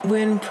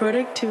When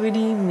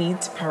productivity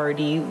meets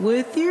party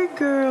with your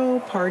girl,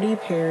 Party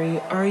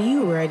Perry, are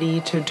you ready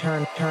to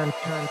turn up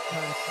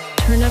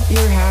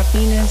your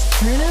happiness,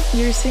 turn up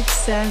your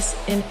success,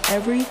 and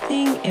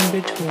everything in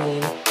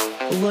between?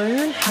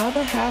 Learn how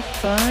to have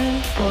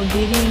fun while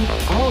getting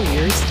all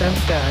your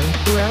stuff done.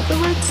 Grab a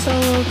red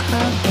Solo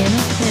cup and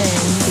a pen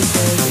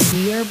because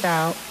we are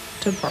about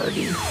to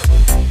party.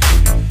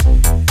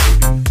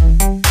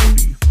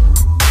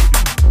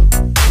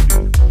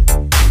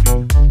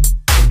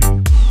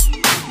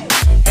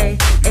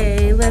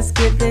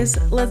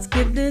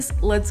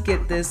 Let's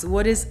get this.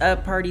 What is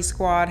up, Party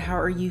Squad? How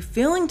are you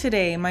feeling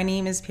today? My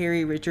name is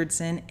Perry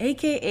Richardson,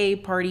 aka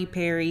Party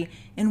Perry,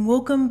 and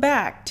welcome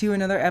back to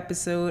another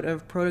episode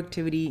of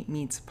Productivity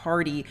Meets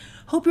Party.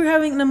 Hope you're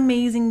having an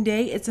amazing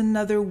day. It's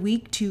another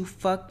week to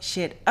fuck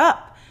shit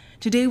up.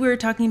 Today we're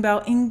talking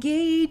about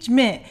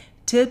engagement.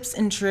 Tips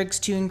and tricks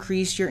to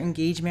increase your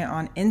engagement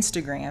on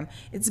Instagram.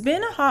 It's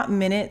been a hot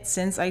minute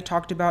since I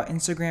talked about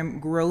Instagram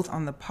growth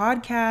on the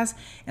podcast,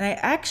 and I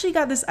actually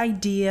got this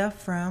idea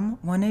from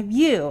one of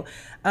you.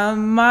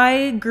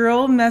 My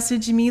girl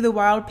messaged me, the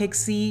Wild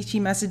Pixie. She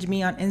messaged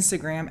me on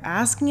Instagram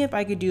asking if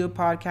I could do a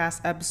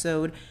podcast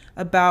episode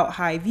about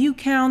high view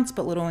counts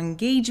but little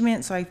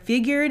engagement. So I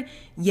figured,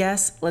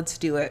 yes, let's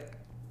do it.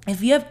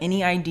 If you have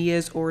any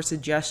ideas or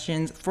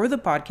suggestions for the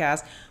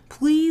podcast,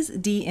 please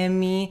DM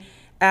me.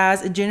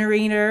 As a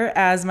generator,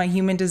 as my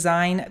human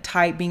design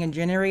type being a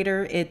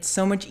generator, it's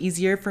so much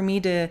easier for me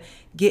to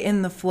get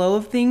in the flow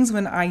of things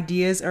when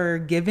ideas are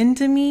given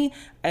to me.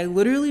 I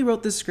literally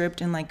wrote the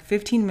script in like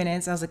 15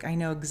 minutes. I was like, I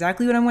know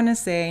exactly what I'm going to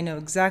say. I know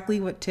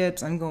exactly what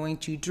tips I'm going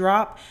to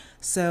drop.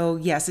 So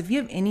yes, if you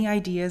have any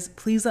ideas,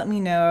 please let me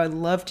know. I'd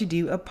love to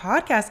do a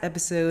podcast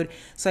episode.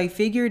 So I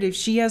figured if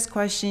she has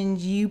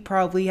questions, you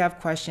probably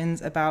have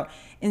questions about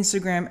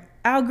Instagram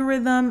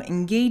algorithm,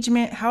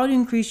 engagement, how to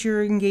increase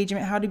your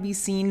engagement, how to be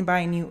seen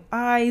by new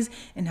eyes,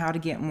 and how to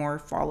get more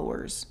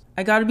followers.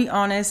 I gotta be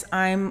honest,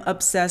 I'm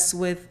obsessed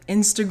with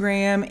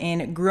Instagram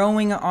and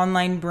growing an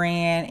online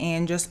brand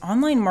and just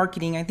online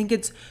marketing. I think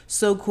it's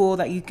so cool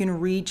that you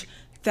can reach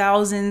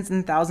thousands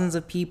and thousands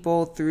of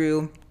people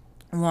through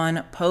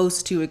one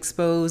post to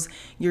expose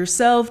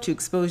yourself, to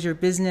expose your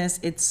business.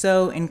 It's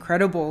so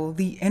incredible.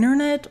 The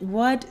internet,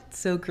 what?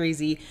 So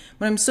crazy.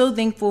 But I'm so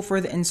thankful for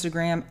the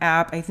Instagram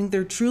app. I think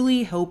they're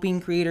truly helping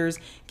creators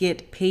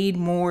get paid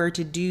more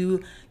to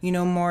do,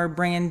 more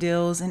brand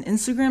deals. And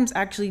Instagram's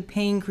actually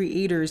paying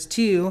creators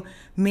to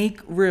make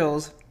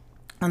reels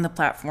on the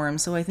platform.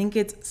 So I think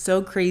it's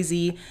so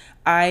crazy.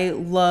 I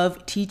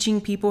love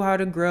teaching people how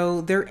to grow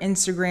their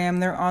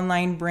Instagram, their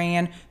online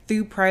brand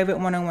through private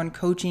one-on-one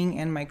coaching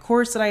and my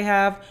course that I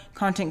have,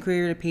 Content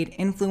Creator to Paid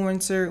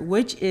Influencer,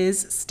 which is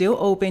still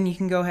open. You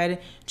can go ahead and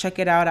check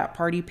it out at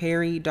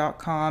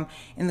partyperry.com.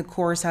 And the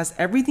course has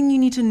everything you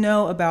need to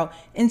know about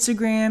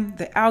Instagram,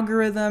 the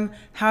algorithm,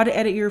 how to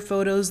edit your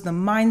photos, the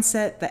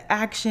mindset, the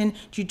action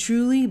to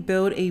truly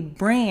build a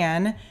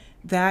brand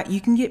that you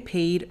can get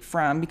paid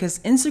from, because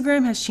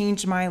Instagram has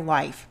changed my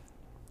life.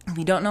 If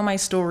you don't know my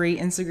story,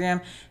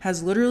 Instagram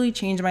has literally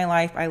changed my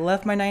life. I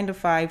left my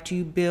 9-to-5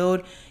 to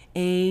build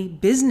a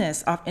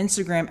business off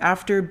Instagram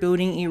after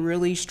building a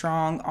really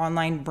strong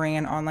online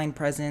brand, online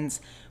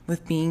presence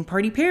with being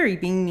Party Perry,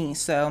 being me.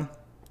 So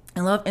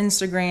I love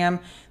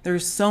Instagram.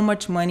 There's so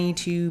much money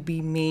to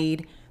be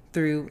made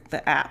through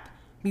the app.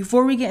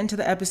 Before we get into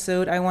the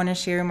episode, I want to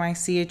share my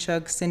See a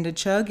Chug, Send a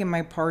Chug and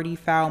my party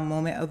foul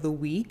moment of the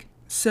week.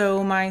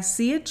 So my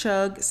See a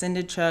Chug, Send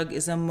a Chug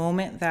is a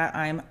moment that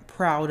I'm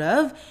proud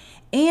of,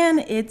 and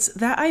it's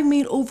that I've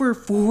made over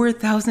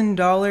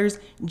 $4,000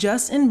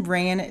 just in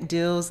brand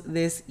deals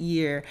this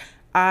year.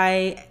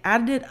 I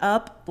added it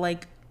up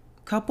like a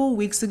couple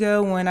weeks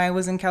ago when I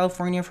was in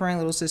California for my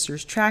little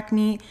sister's track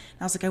meet.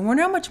 And I was like, I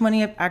wonder how much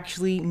money I've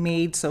actually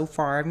made so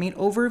far. I've made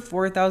over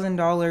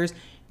 $4,000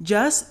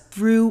 just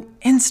through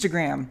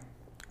Instagram,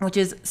 which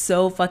is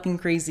so fucking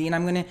crazy. And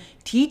I'm going to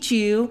teach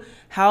you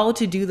how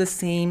to do the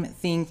same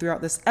thing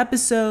throughout this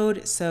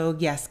episode. So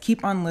yes,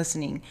 keep on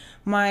listening.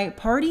 My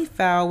party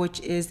foul, which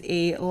is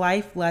a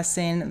life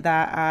lesson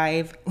that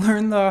I've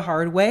learned the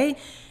hard way,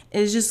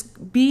 is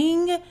just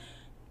being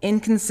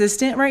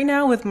inconsistent right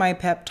now with my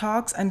pep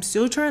talks. I'm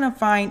still trying to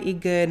find a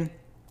good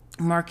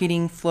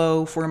marketing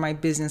flow for my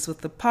business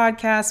with the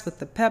podcast, with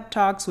the pep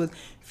talks, with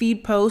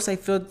feed posts. I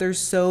feel like there's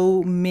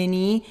so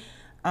many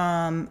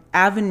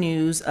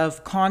avenues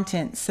of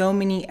content, so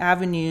many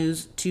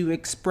avenues to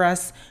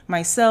express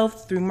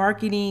myself through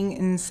marketing.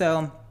 And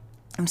so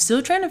I'm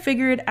still trying to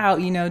figure it out,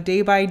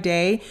 day by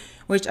day,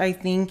 which I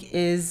think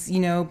is,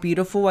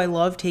 beautiful. I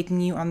love taking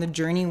you on the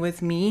journey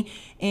with me.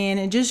 And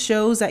it just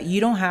shows that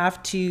you don't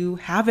have to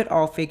have it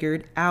all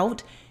figured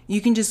out.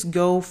 You can just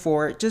go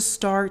for it. Just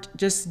start,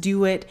 just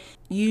do it.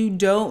 You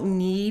don't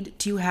need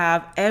to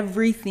have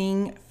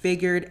everything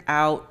figured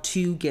out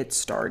to get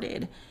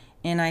started.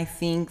 And I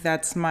think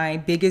that's my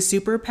biggest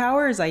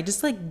superpower is I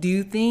just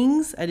do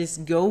things. I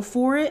just go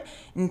for it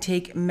and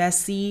take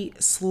messy,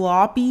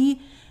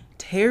 sloppy,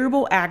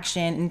 terrible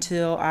action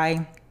until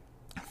I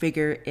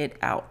figure it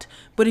out.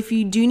 But if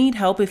you do need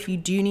help, if you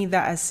do need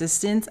that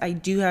assistance, I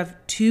do have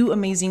 2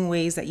 amazing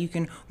ways that you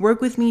can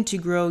work with me to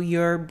grow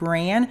your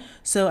brand.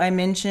 So I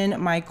mentioned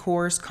my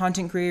course,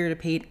 Content Creator to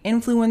Paid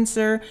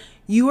Influencer.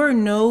 You are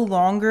no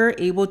longer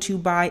able to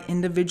buy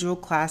individual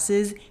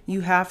classes.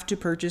 You have to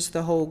purchase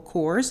the whole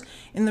course.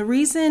 And the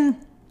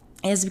reason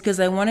is because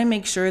I want to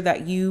make sure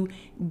that you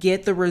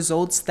get the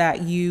results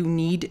that you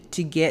need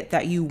to get,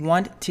 that you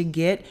want to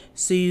get,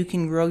 so you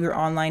can grow your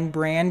online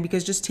brand.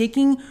 Because just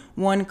taking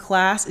one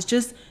class is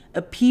just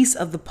a piece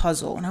of the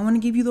puzzle, and I want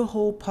to give you the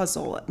whole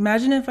puzzle.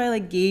 Imagine if I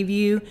gave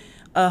you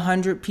a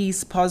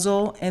 100-piece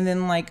puzzle and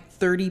then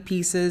 30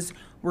 pieces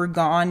were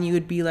gone. You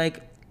would be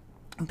like,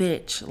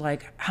 bitch,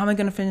 how am I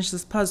going to finish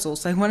this puzzle?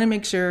 So I want to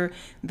make sure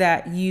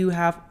that you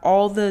have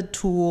all the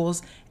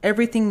tools,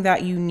 everything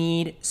that you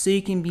need so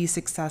you can be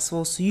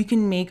successful, so you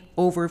can make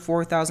over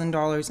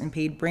 $4,000 in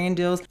paid brand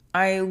deals.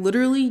 I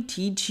literally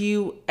teach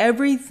you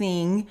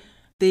everything,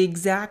 the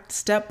exact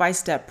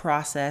step-by-step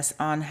process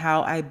on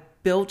how I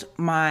built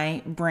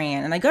my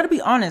brand. And I got to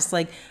be honest,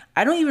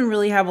 I don't even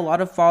really have a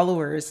lot of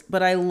followers,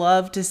 but I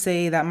love to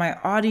say that my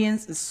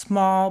audience is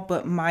small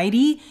but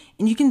mighty,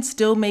 and you can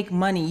still make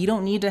money. You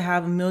don't need to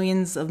have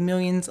millions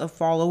of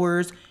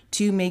followers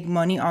to make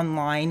money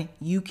online.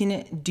 You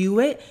can do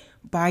it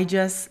by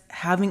just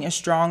having a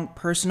strong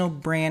personal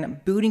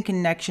brand, building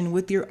connection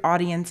with your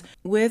audience,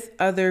 with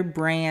other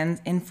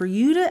brands, and for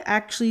you to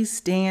actually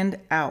stand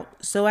out.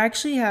 So I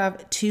actually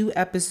have 2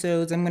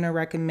 episodes I'm going to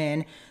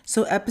recommend.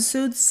 So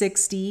episode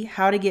 60,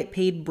 how to get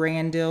paid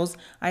brand deals.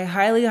 I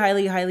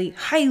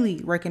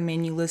highly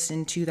recommend you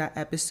listen to that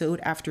episode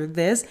after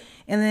this.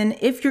 And then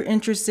if you're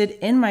interested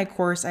in my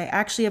course, I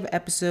actually have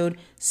episode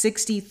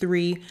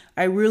 63.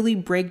 I really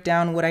break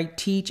down what I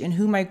teach and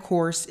who my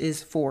course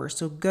is for.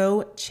 So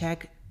go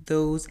check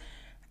those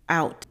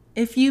out.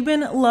 If you've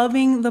been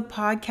loving the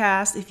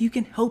podcast, if you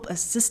can help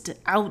assist it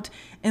out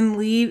and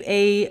leave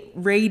a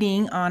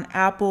rating on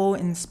Apple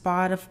and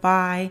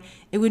Spotify,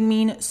 it would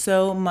mean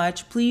so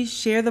much. Please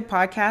share the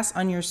podcast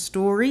on your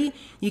story.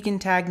 You can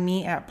tag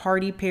me at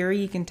Party Perry.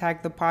 You can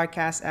tag the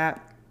podcast at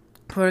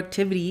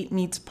Productivity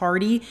Meets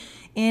Party,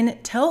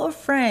 and tell a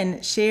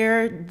friend,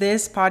 share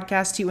this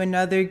podcast to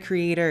another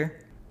creator.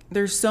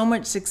 There's so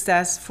much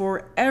success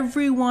for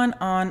everyone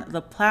on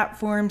the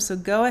platform. So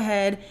go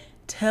ahead,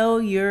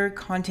 tell your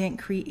content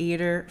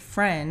creator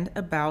friend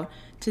about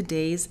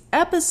today's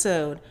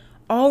episode.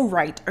 All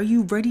right, are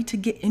you ready to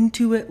get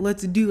into it?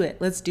 Let's do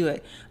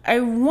it. I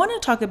want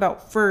to talk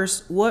about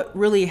first what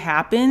really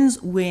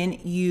happens when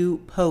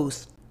you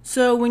post.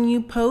 So when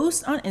you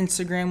post on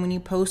Instagram, when you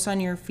post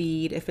on your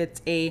feed, if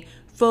it's a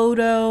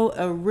photo,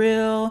 a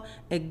reel,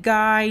 a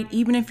guide,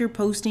 even if you're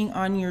posting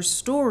on your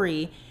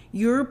story,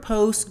 your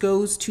post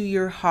goes to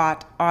your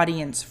hot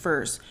audience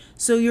first.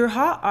 So your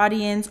hot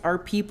audience are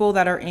people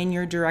that are in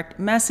your direct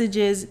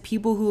messages,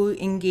 people who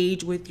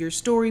engage with your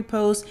story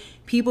posts,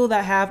 people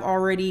that have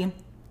already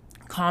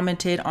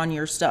commented on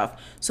your stuff.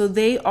 So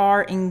they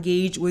are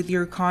engaged with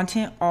your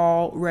content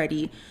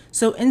already.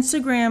 So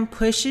Instagram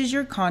pushes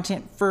your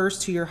content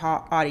first to your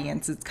hot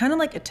audience. It's kind of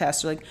like a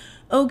test. You're like,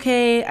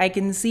 okay, I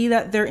can see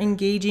that they're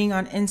engaging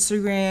on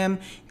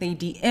Instagram. They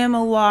DM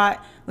a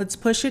lot. Let's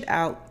push it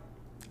out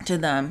to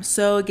them.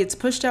 So it gets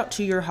pushed out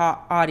to your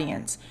hot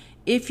audience.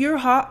 If your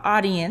hot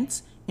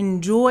audience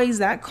enjoys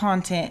that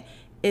content,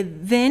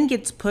 it then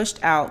gets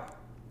pushed out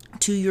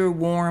to your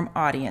warm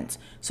audience.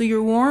 So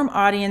your warm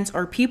audience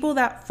are people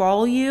that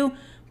follow you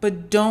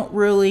but don't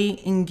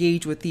really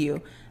engage with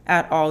you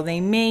at all.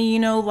 They may,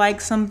 like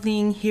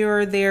something here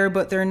or there,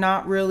 but they're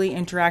not really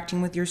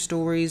interacting with your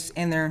stories,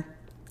 and they're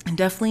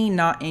definitely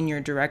not in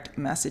your direct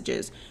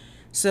messages.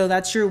 So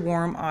that's your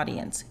warm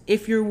audience.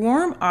 If your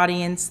warm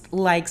audience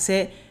likes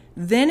it,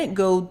 then it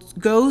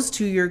goes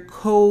to your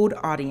cold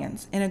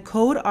audience. And a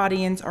cold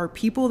audience are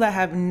people that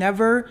have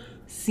never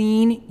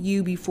seen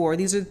you before.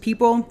 These are the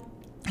people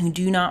who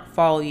do not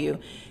follow you.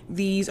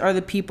 These are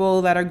the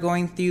people that are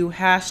going through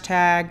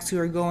hashtags, who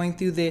are going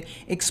through the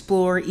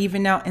explore.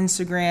 Even now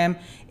Instagram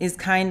is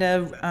kind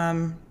of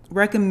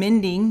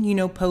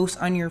recommending, posts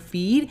on your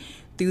feed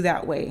through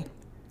that way.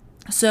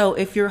 So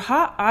if your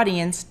hot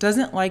audience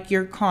doesn't like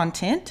your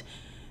content,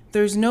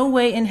 there's no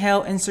way in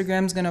hell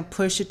Instagram's gonna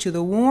push it to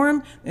the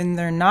warm, and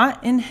they're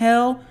not in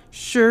hell,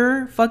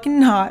 sure fucking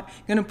not,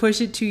 gonna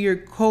push it to your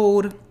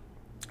cold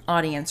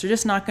audience. They're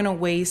just not gonna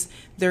waste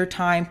their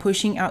time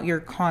pushing out your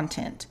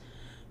content.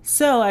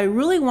 So I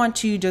really want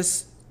to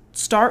just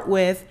start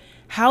with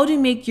how to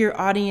make your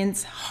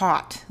audience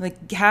hot,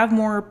 have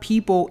more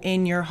people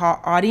in your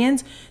hot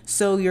audience.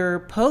 So your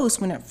post,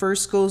 when it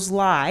first goes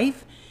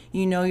live,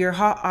 your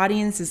hot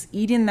audience is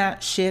eating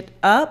that shit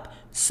up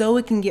so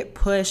it can get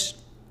pushed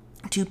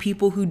to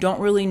people who don't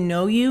really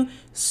know you,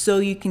 so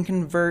you can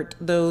convert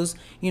those,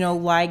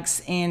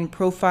 likes and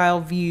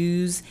profile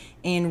views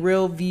and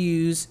real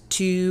views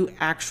to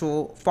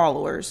actual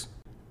followers.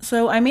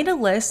 So I made a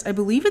list, I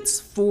believe it's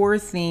 4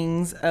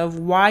 things of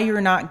why you're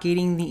not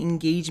getting the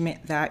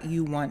engagement that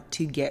you want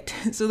to get.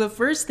 So the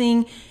first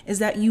thing is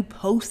that you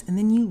post and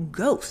then you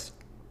ghost.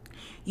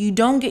 you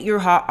don't get your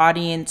hot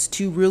audience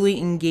to really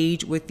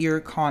engage with your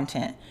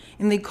content.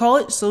 And they call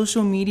it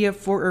social media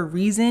for a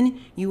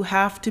reason. You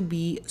have to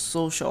be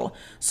social.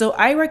 So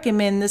I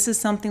recommend, this is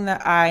something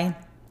that I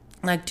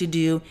like to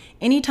do.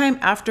 Anytime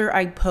after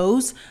I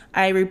post,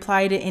 I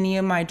reply to any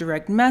of my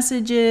direct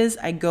messages.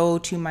 I go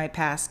to my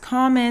past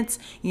comments,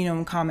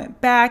 and comment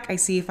back. I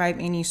see if I have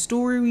any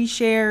story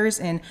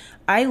reshares. And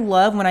I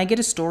love when I get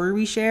a story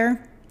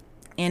reshare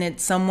and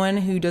it's someone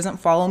who doesn't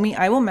follow me,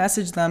 I will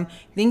message them,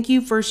 thank you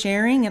for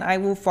sharing, and I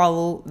will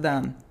follow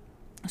them.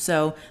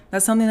 So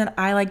that's something that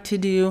I like to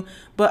do,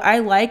 but I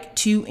like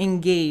to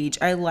engage.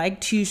 I like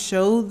to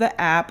show the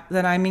app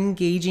that I'm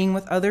engaging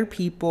with other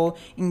people,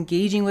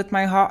 engaging with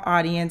my hot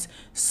audience.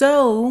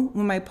 So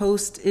when my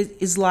post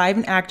is live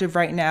and active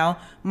right now,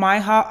 my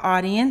hot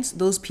audience,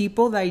 those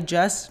people that I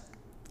just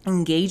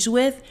engaged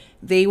with,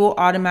 they will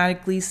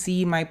automatically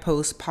see my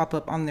post pop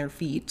up on their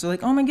feed. So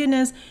like, oh my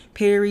goodness,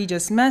 Perry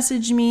just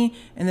messaged me,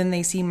 and then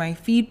they see my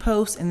feed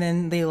post and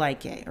then they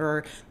like it.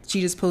 Or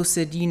she just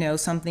posted,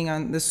 something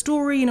on the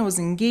story and it was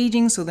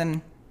engaging. So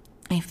then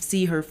I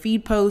see her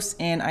feed post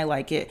and I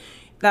like it.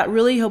 That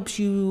really helps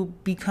you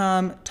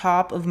become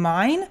top of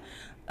mind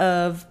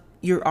of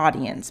your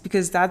audience,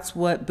 because that's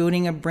what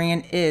building a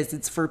brand is.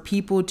 It's for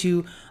people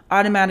to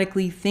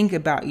automatically think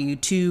about you,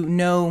 to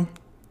know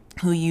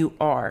who you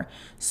are.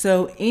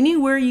 So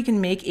anywhere you can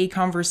make a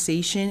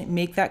conversation,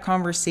 make that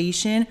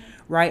conversation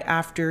right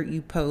after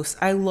you post.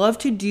 I love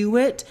to do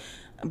it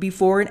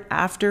before and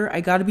after. I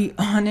got to be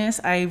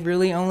honest, I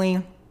really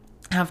only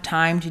have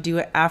time to do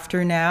it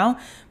after now,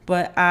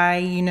 but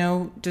I,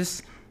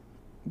 just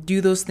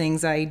do those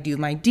things. I do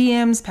my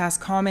DMs,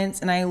 past comments,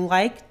 and I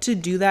like to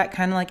do that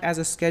kind of like as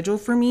a schedule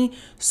for me.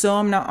 So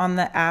I'm not on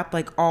the app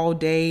like all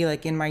day,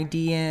 like in my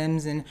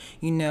DMs and,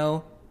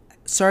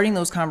 starting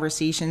those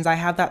conversations. I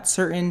have that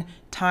certain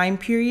time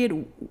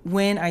period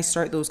when I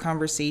start those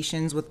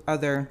conversations with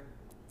other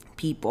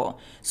people.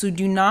 So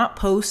do not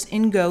post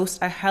and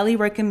ghost. I highly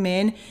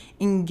recommend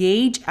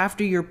engage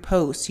after your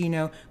post.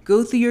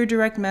 Go through your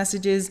direct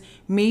messages,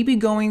 maybe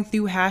going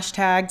through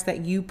hashtags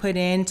that you put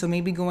in. So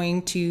maybe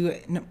going to,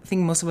 I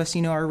think most of us,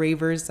 are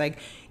ravers, like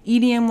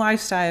EDM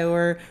lifestyle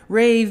or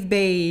rave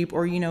babe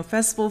or,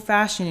 festival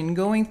fashion, and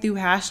going through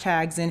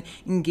hashtags and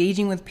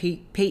engaging with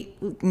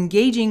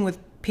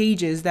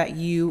pages that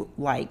you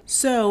like.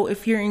 So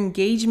if your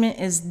engagement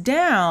is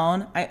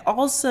down, I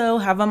also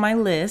have on my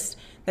list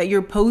that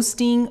you're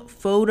posting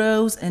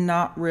photos and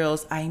not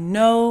reels. I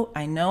know.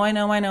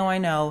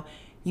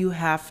 You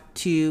have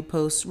to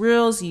post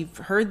reels. You've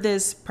heard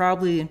this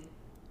probably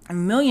a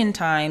million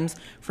times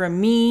from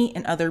me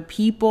and other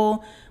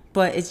people,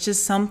 but it's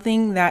just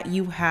something that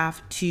you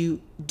have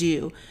to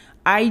do.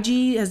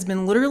 IG has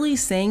been literally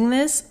saying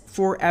this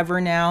forever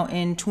now.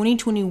 In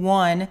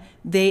 2021,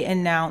 they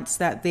announced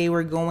that they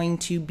were going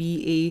to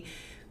be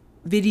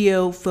a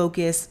video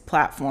focused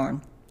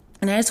platform.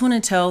 And I just want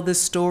to tell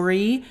this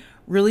story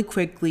really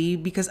quickly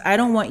because I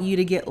don't want you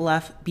to get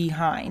left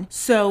behind.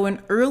 So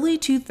in early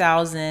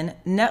 2000,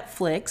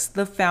 Netflix,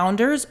 the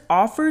founders,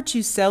 offered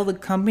to sell the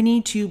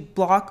company to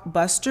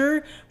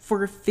Blockbuster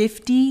for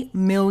 $50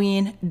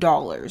 million.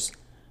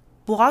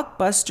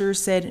 Blockbuster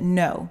said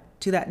no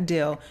to that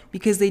deal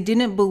because they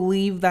didn't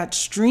believe that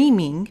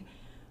streaming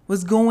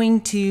was going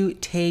to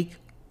take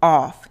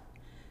off.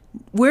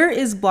 Where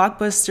is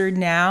Blockbuster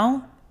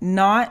now?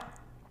 Not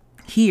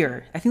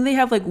here. I think they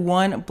have like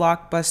one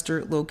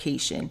Blockbuster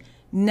location.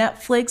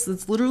 Netflix,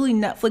 it's literally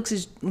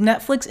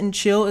Netflix and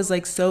chill is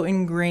like so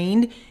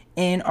ingrained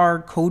in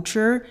our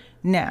culture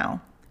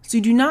now.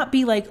 So do not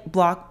be like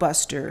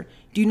Blockbuster.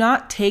 Do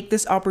not take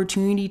this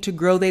opportunity to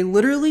grow. They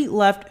literally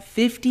left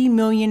 $50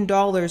 million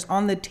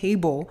on the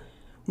table,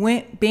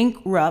 went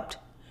bankrupt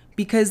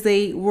because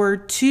they were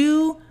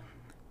too,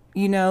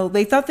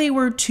 they thought they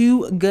were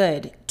too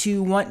good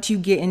to want to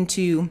get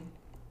into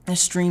a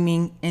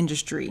streaming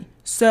industry.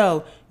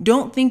 So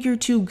don't think you're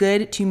too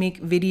good to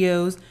make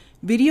videos.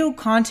 Video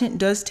content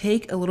does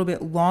take a little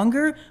bit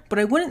longer, but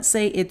I wouldn't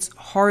say it's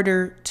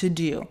harder to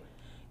do.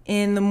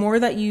 And the more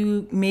that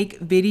you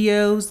make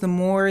videos, the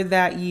more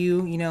that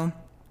you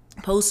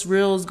post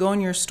reels, go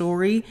on your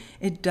story,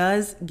 it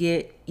does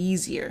get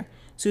easier.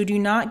 So do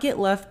not get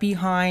left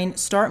behind.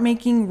 Start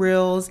making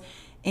reels,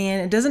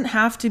 and it doesn't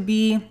have to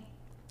be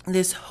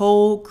this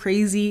whole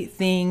crazy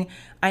thing.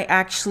 I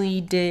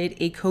actually did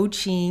a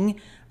coaching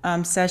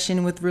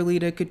session with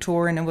Relita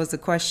Couture, and it was a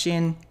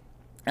question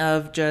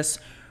of just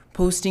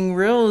posting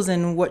reels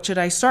and what should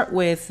I start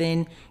with,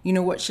 and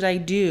what should I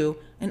do?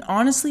 And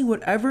honestly,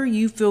 whatever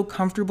you feel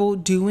comfortable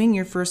doing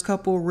your first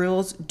couple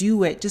reels,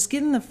 do it. Just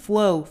get in the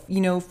flow,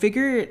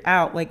 figure it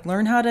out, like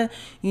learn how to,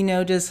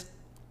 just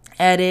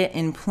edit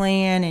and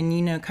plan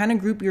and, kind of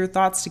group your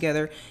thoughts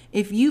together.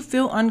 If you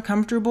feel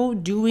uncomfortable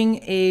doing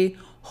a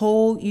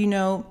whole,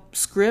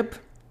 script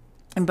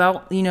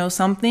about,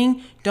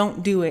 something,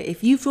 don't do it.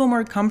 If you feel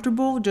more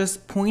comfortable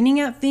just pointing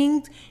at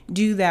things,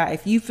 do that.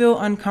 If you feel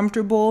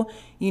uncomfortable,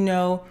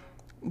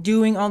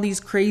 doing all these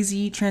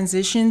crazy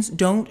transitions,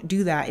 don't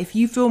do that. If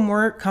you feel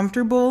more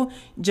comfortable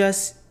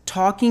just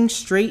talking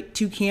straight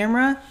to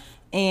camera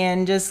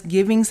and just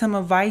giving some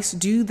advice,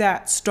 do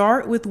that.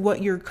 Start with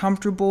what you're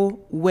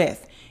comfortable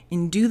with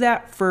and do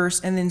that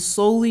first, and then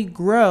slowly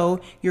grow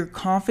your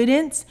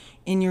confidence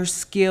and your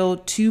skill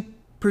to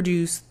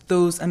produce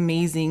those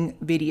amazing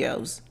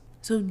videos.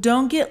 So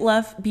don't get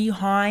left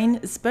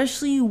behind,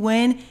 especially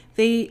when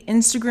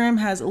Instagram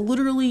has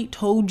literally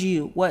told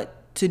you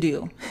what to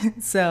do.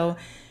 So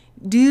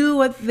do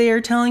what they're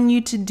telling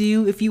you to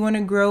do if you want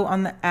to grow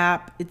on the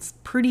app. It's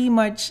pretty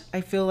much,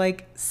 I feel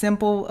like,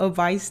 simple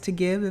advice to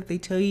give. If they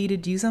tell you to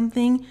do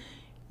something,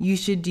 you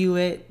should do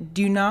it.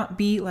 Do not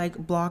be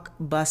like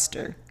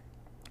Blockbuster.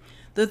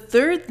 The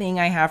third thing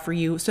I have for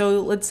you,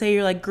 so let's say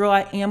you're like, girl,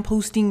 I am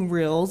posting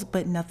reels,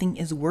 but nothing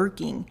is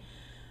working.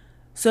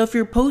 So if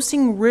you're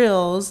posting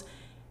reels,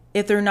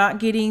 if they're not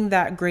getting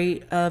that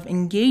great of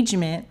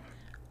engagement,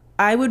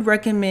 I would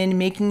recommend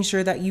making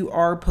sure that you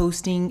are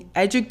posting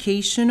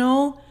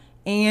educational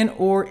and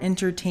or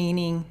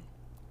entertaining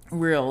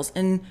reels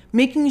and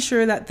making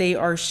sure that they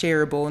are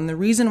shareable. And the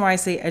reason why I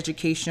say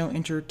educational,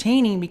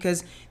 entertaining,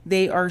 because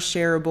they are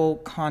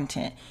shareable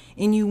content.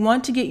 And you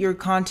want to get your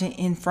content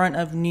in front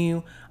of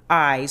new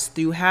eyes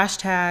through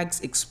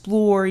hashtags,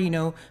 explore,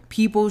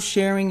 people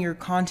sharing your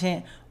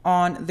content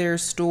on their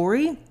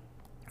story.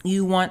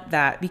 You want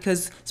that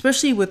because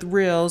especially with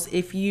reels,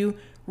 if you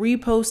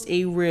repost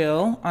a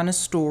reel on a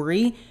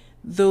story,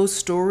 those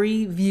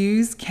story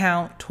views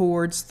count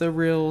towards the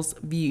reel's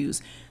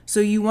views. So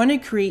you want to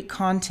create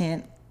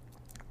content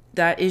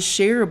that is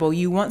shareable.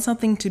 You want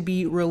something to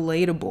be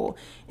relatable.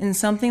 And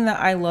something that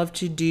I love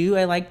to do,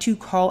 I like to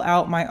call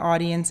out my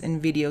audience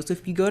in videos. So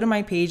if you go to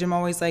my page, I'm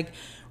always like,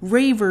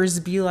 ravers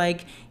be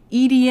like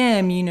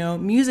EDM,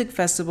 music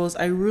festivals.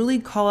 I really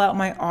call out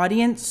my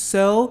audience.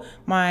 So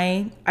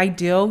my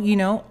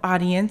ideal,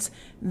 audience,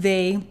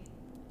 they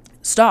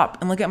stop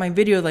and look at my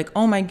video like,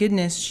 oh my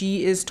goodness,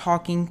 she is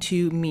talking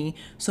to me.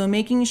 So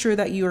making sure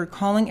that you are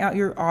calling out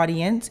your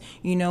audience,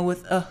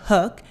 with a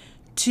hook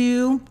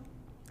to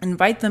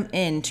invite them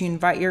in, to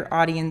invite your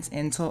audience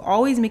in. So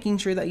always making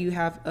sure that you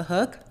have a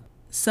hook,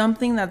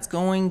 something that's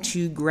going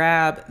to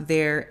grab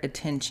their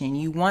attention.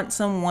 You want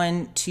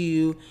someone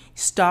to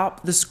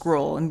stop the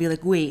scroll and be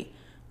like, wait,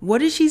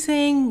 what is she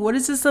saying? What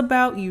is this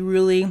about? You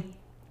really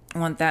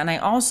want that. And I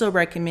also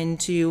recommend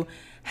to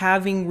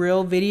having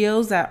reel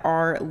videos that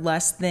are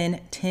less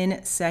than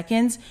 10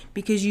 seconds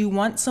because you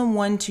want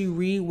someone to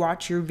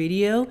re-watch your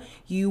video.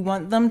 You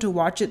want them to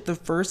watch it the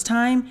first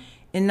time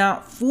and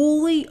not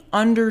fully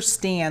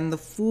understand the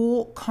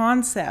full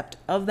concept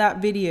of that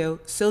video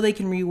so they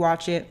can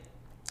re-watch it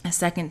a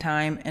second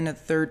time and a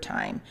third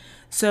time.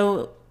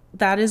 So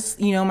that is,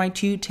 my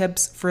 2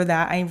 tips for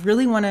that. I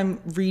really want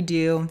to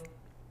redo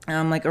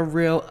like a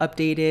real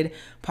updated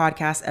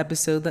podcast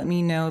episode. Let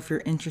me know if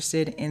you're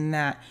interested in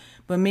that.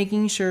 But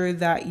making sure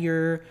that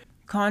your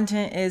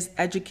content is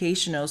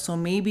educational. So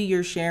maybe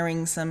you're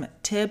sharing some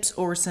tips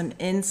or some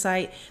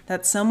insight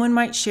that someone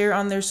might share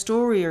on their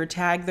story or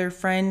tag their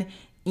friend,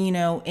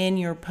 in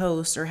your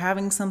post, or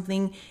having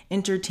something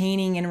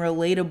entertaining and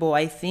relatable.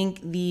 I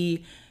think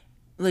the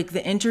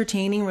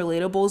entertaining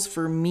relatables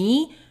for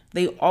me,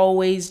 they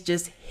always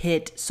just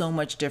hit so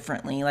much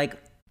differently. Like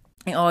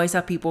I always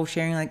have people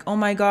sharing like, oh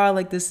my God,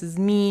 like this is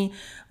me,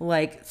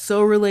 like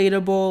so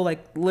relatable,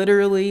 like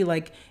literally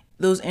like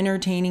those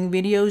entertaining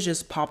videos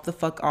just pop the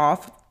fuck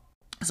off.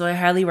 So I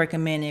highly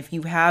recommend if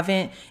you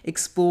haven't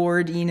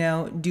explored,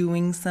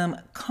 doing some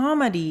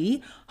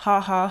comedy,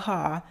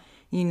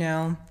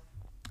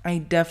 I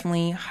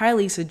definitely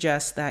highly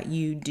suggest that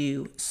you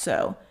do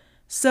so.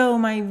 So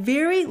my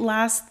very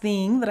last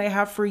thing that I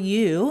have for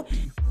you,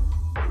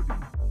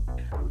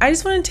 I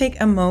just want to take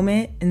a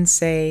moment and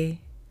say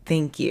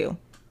thank you.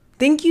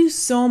 Thank you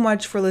so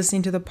much for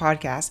listening to the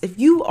podcast. If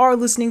you are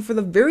listening for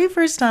the very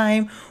first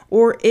time,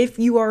 or if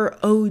you are an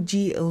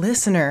OG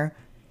listener,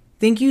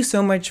 thank you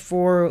so much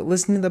for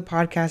listening to the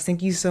podcast.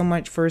 Thank you so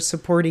much for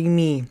supporting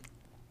me.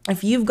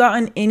 If you've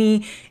gotten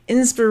any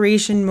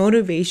inspiration,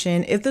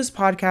 motivation, if this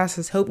podcast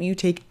has helped you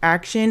take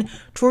action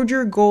toward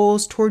your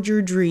goals, toward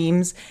your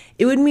dreams,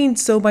 it would mean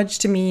so much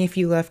to me if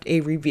you left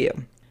a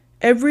review.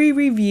 Every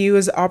review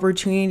is an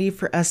opportunity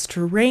for us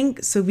to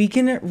rank so we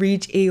can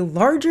reach a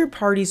larger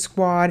party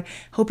squad,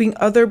 helping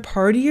other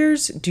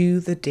partiers do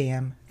the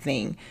damn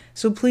thing.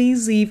 So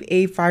please leave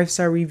a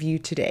 5-star review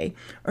today,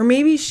 or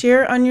maybe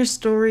share on your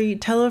story,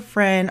 tell a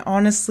friend.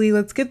 Honestly,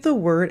 let's get the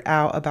word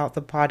out about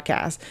the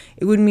podcast.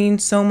 It would mean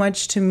so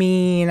much to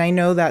me, and I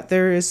know that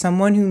there is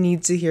someone who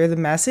needs to hear the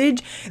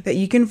message that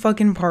you can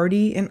fucking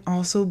party and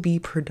also be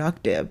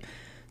productive.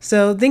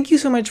 So thank you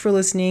so much for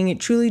listening. It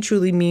truly,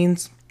 truly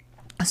means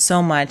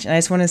so much. And I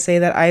just want to say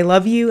that I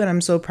love you and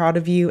I'm so proud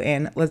of you.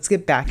 And let's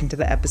get back into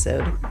the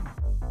episode.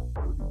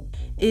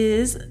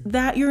 Is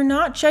that you're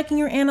not checking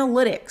your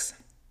analytics.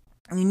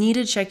 You need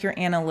to check your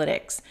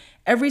analytics.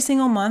 Every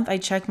single month I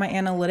check my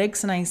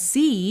analytics and I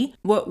see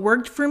what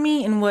worked for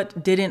me and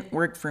what didn't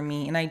work for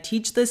me. And I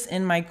teach this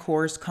in my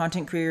course,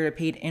 Content Creator to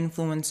Paid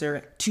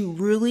Influencer, to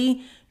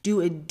really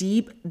do a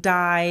deep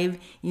dive,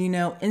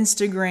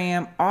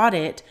 Instagram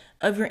audit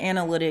of your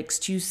analytics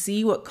to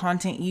see what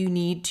content you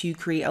need to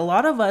create. A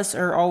lot of us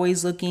are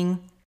always looking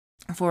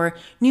for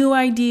new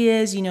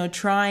ideas,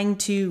 trying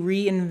to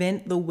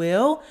reinvent the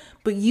wheel,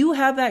 but you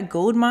have that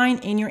gold mine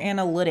in your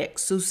analytics.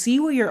 So see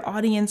what your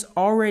audience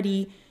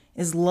already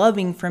is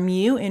loving from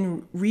you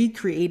and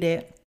recreate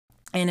it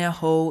in a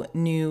whole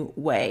new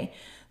way.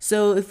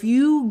 So if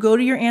you go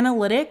to your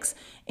analytics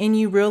and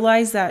you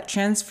realize that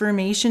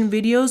transformation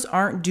videos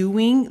aren't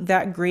doing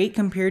that great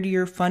compared to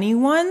your funny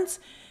ones,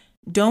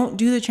 don't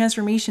do the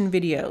transformation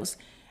videos.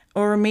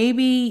 Or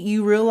maybe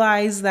you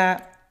realize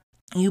that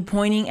you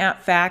pointing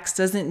at facts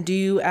doesn't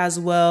do as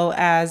well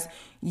as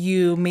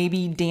you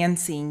maybe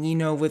dancing,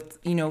 with,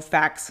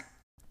 facts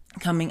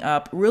coming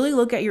up. Really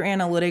look at your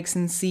analytics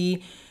and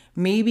see,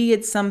 maybe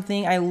it's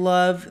something. I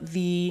love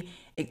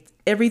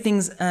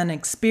everything's an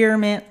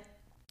experiment.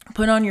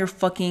 Put on your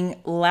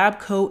fucking lab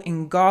coat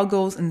and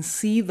goggles and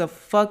see the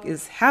fuck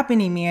is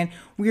happening, man.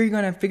 We're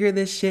gonna figure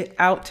this shit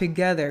out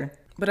together.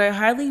 But I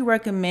highly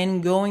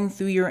recommend going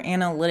through your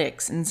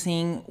analytics and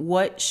seeing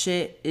what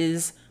shit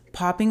is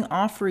popping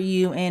off for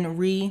you and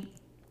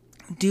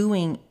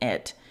redoing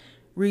it.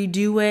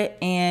 Redo it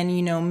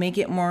and, make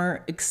it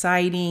more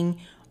exciting.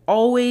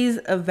 Always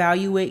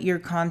evaluate your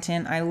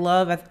content. I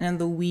love at the end of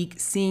the week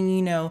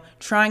seeing,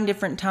 trying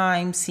different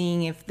times,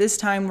 seeing if this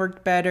time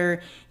worked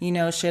better,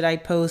 should I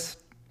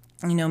post,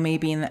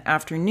 maybe in the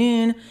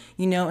afternoon,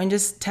 and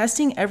just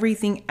testing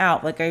everything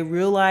out. Like I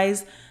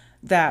realized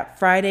that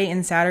Friday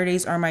and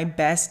Saturdays are my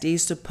best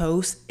days to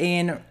post,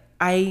 and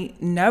I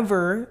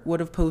never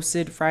would have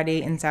posted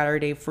Friday and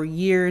Saturday for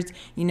years.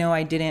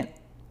 I didn't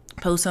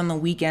post on the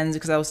weekends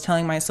because I was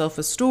telling myself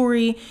a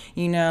story,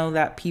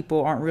 that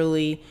people aren't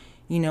really,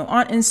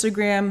 on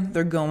Instagram,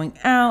 they're going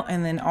out,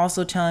 and then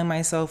also telling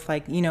myself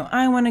like,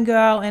 I want to go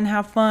out and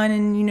have fun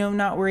and,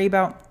 not worry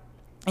about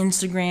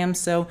Instagram.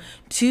 So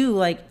two,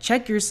 like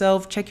check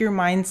yourself, check your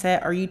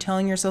mindset. Are you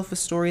telling yourself a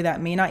story that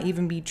may not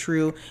even be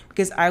true?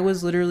 Because I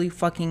was literally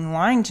fucking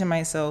lying to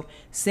myself,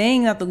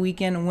 saying that the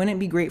weekend wouldn't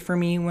be great for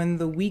me when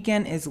the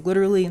weekend is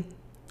literally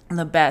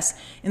the best.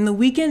 And the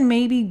weekend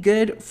may be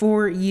good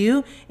for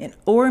you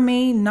or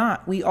may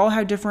not. We all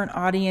have different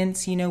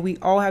audience, we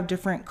all have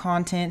different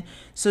content.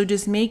 So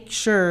just make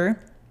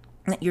sure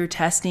that you're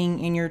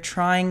testing and you're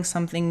trying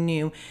something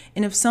new.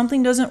 And if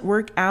something doesn't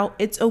work out,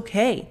 it's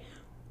okay.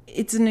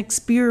 It's an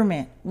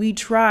experiment. We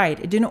tried.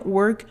 It didn't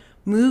work.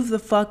 Move the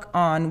fuck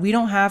on. We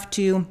don't have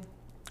to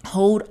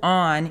hold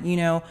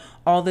on,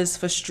 all this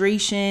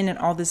frustration and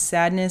all this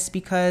sadness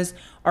because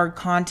our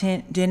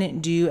content didn't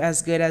do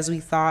as good as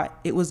we thought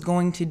it was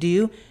going to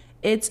do.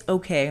 It's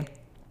okay.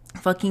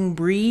 Fucking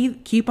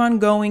breathe. Keep on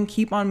going.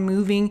 Keep on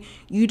moving.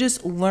 You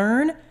just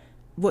learn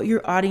what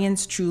your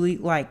audience truly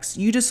likes.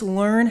 You just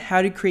learn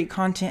how to create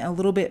content a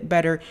little bit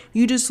better.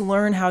 You just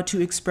learn how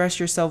to express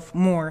yourself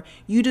more.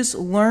 You just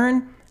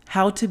learn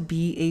how to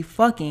be a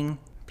fucking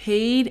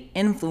paid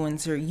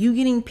influencer. You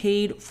getting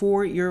paid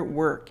for your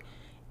work.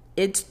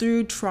 It's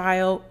through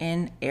trial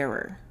and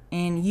error,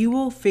 and you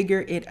will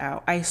figure it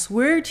out. I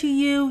swear to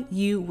you,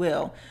 you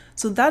will.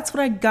 So that's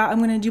what I got. I'm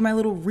going to do my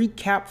little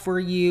recap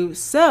for you.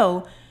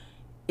 So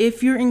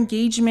if your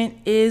engagement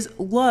is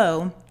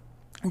low,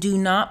 do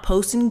not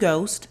post and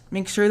ghost.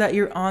 Make sure that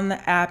you're on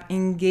the app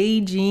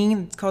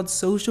engaging. It's called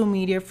social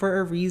media for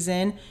a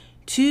reason.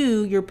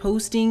 2, you're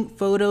posting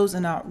photos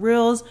and not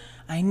reels.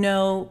 I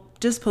know,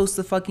 just post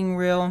the fucking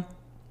reel.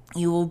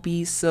 You will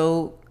be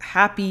so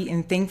happy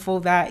and thankful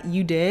that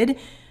you did.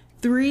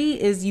 3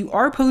 is you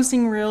are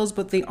posting reels,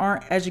 but they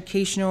aren't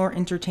educational or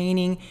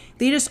entertaining.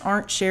 They just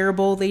aren't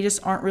shareable. They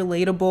just aren't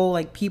relatable.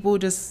 Like people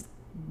just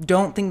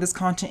don't think this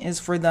content is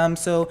for them.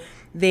 So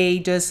they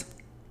just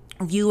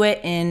view it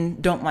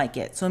and don't like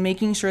it. So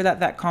making sure that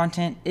that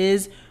content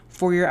is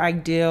for your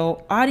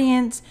ideal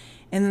audience.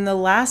 And then the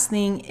last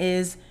thing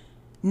is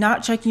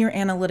not checking your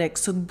analytics.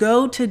 So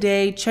go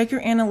today, check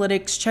your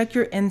analytics, check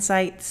your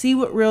insight, see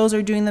what reels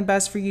are doing the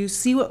best for you,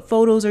 see what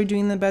photos are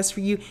doing the best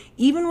for you.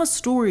 Even with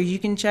stories, you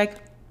can check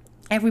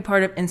every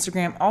part of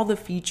Instagram, all the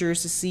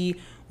features to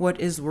see what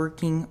is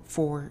working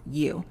for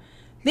you.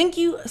 Thank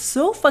you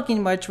so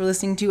fucking much for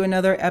listening to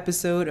another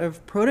episode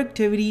of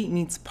Productivity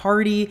Meets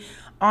Party.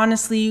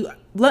 Honestly,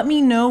 let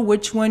me know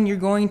which one you're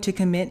going to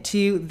commit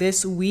to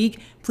this week.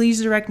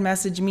 Please direct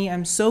message me.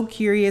 I'm so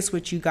curious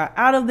what you got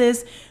out of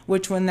this,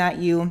 which one that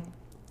you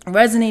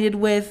resonated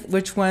with,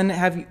 which one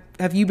have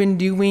you been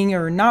doing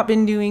or not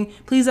been doing.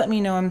 Please let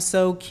me know. I'm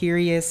so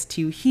curious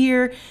to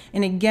hear.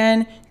 And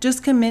again,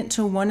 just commit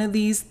to one of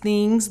these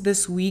things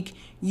this week.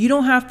 You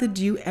don't have to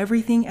do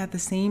everything at the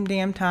same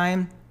damn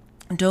time.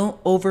 Don't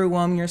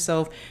overwhelm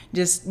yourself.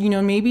 Just,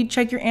 maybe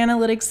check your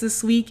analytics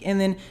this week,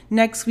 and then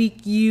next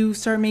week you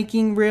start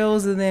making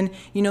reels, and then,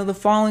 the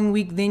following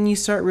week, then you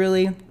start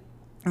really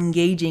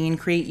engaging and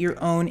create your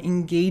own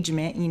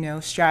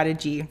engagement,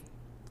 strategy,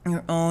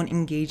 your own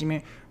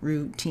engagement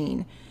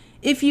routine.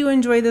 If you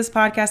enjoy this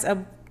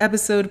podcast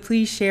episode,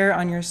 please share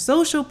on your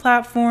social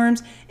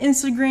platforms,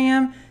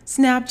 Instagram,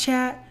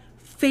 Snapchat,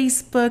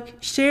 Facebook,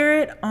 share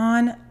it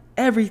on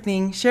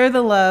everything. Share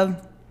the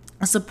love,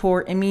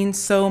 support. It means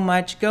so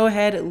much. Go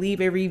ahead,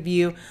 leave a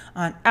review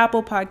on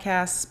Apple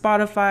Podcasts,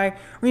 Spotify.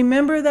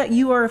 Remember that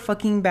you are a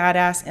fucking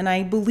badass and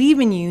I believe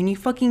in you and you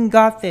fucking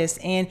got this,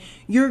 and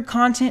your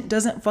content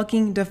doesn't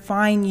fucking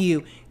define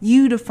you.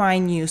 You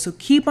define you. So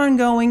keep on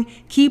going,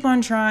 keep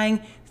on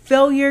trying.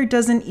 Failure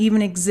doesn't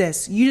even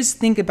exist. You just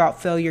think about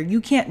failure.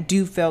 You can't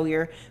do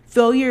failure.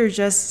 Failure is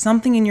just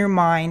something in your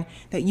mind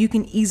that you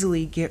can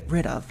easily get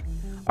rid of.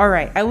 All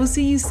right, I will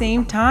see you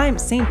same time,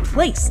 same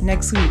place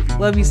next week.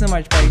 Love you so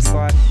much, Party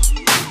Squad.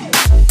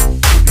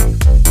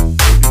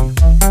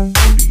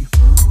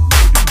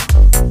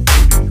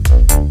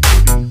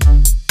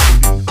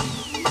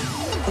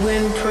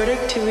 When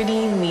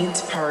productivity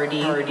meets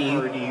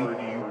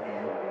party.